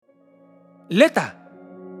Later,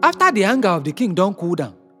 after the anger of the king don't cool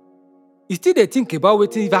down, he still dey think about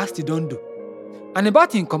wetin Vashti don do and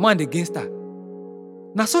about him command against her.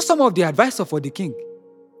 Na so some of the advisors for the king,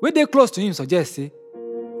 wey dey close to him, suggest say,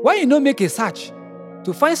 why you no make a search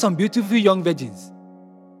to find some beautiful young virgins?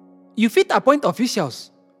 You fit appoint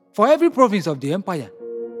officials for every province of the empire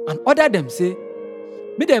and order them say,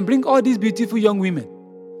 make them bring all these beautiful young women,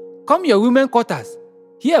 come your women quarters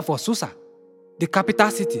here for Susa, the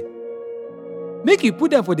capital city. Make you put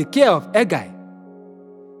them for the care of Hegai,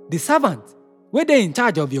 the servant wey dey in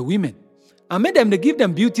charge of your women, and make them dey give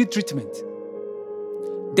them beauty treatment.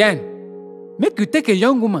 Then, make you take a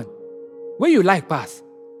young woman wey you like pass,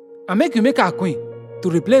 and make you make her queen to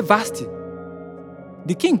replace Vashti.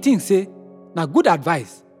 The king think say, na good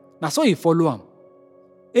advice, na so he follow am.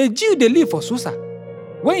 A Jew dey live for Susa,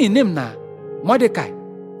 wey him name na Mordecai,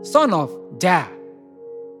 son of Jair.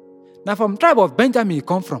 Na from tribe of Benjamin he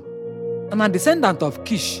come from, and a descendant of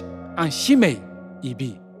Kish and Shimei he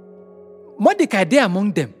be. Mordecai dey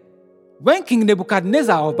among them when King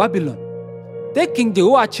Nebuchadnezzar of Babylon take King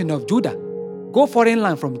Jehoiachin of Judah go foreign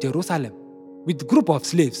land from Jerusalem with group of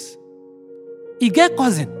slaves. He get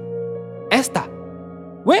cousin, Esther,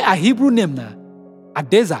 wey her Hebrew name na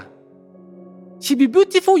Adeza. She be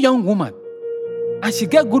beautiful young woman and she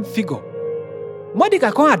get good figure.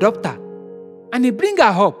 Mordecai come adopt her and he bring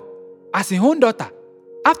her up as his own daughter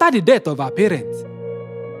after the death of her parents.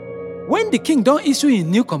 When the king don issue his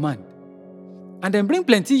new command and dem bring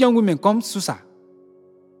plenty young women come Susa,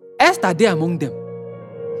 Esther dey among them.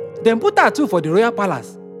 Dem put her too for the royal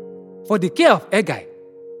palace for the care of Hegai,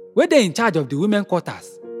 wey dey in charge of the women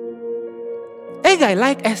quarters. Hegai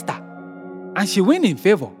like Esther and she win in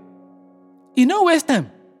favor. He no waste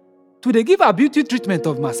time to dey give her beauty treatment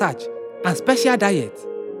of massage and special diet.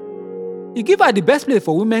 He give her the best place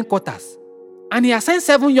for women quarters and he assign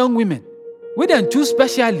 7 young women wey dem choose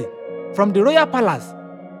specially from the royal palace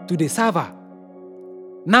to dey serve her.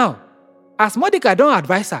 Now, as Mordecai don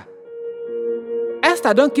advise her,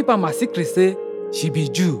 Esther don keep am a secret say she be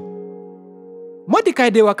Jew. Mordecai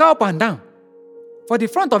dey waka up and down for the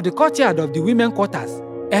front of the courtyard of the women quarters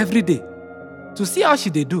every day to see how she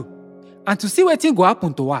dey do and to see wetin go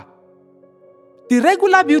happen to her. The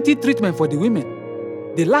regular beauty treatment for the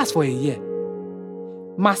women dey last for a year.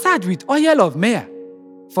 Massage with oil of myrrh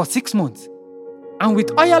for 6 months and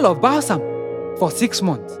with oil of balsam for 6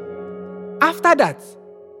 months. After that,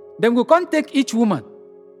 dem go come take each woman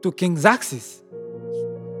to King Xerxes.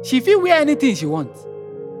 She fit wear anything she wants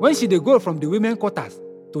when she dey go from the women quarters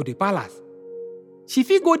to the palace. She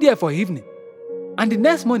fit go there for evening, and the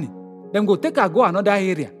next morning, dem go take her go another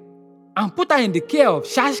area and put her in the care of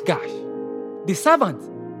Shashgash, the servant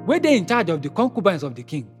wey dey in charge of the concubines of the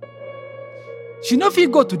king. She no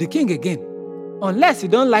fit go to the king again unless he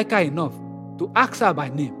don like her enough to ask her by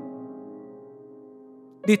name.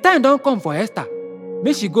 The time don come for Esther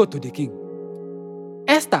make she go to the king.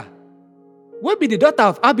 Esther, wey be the daughter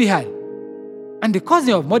of Abihail and the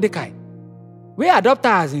cousin of Mordecai, wey adopt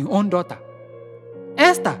her as him own daughter.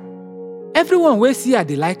 Esther, everyone wey see her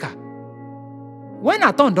dey like her. When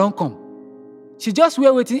her turn don come, she just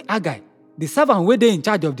wear wetin Hegai, the servant wey dey in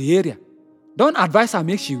charge of the area, don advise her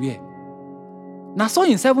make she wear. Na so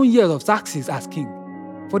in 7 years of Xerxes as king,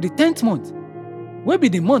 for the 10th month, wey be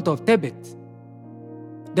the month of Tebet,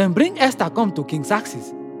 dem bring Esther come to King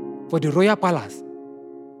Xerxes for the royal palace.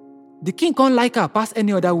 The king come like her pass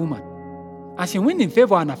any other woman, and she win in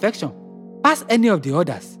favor and affection pass any of the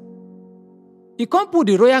others. He come put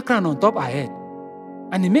the royal crown on top her head,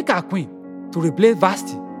 and he make her queen to replace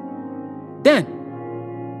Vashti.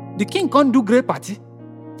 Then, the king come do great party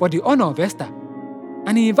for the honor of Esther,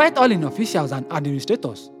 and he invite all in officials and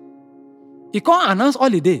administrators. He come announce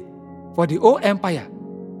holiday for the whole empire,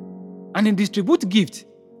 and he distribute gifts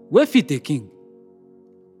wey fit a king.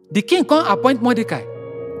 The king come appoint Mordecai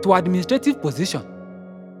to administrative position.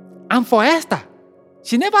 And for Esther,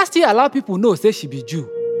 she never still allow people know say she be Jew.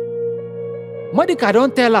 Mordecai don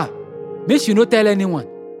tell her make she no tell anyone,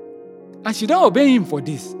 and she don obey him for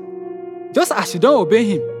this, just as she don obey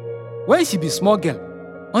him when she be small girl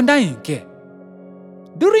under him care.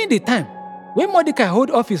 During the time when Mordecai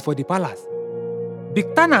hold office for the palace,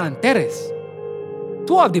 Bigthana and Teres,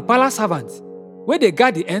 2 of the palace servants wey dey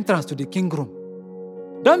guard the entrance to the king room,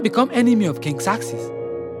 don become enemy of King Xerxes,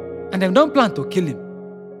 and dem don plan to kill him.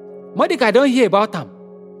 Mordecai don hear about am,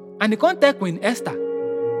 and he come tell Queen Esther,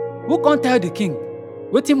 who come tell the king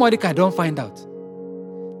wetin Mordecai don find out.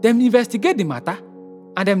 Dem investigate the matter,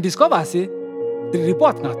 and dem discover say the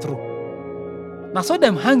report na true. Na so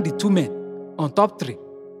dem hang the 2 men on top tree.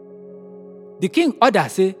 The king order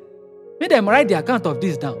say make dem write the account of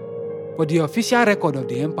this down for the official record of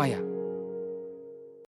the empire.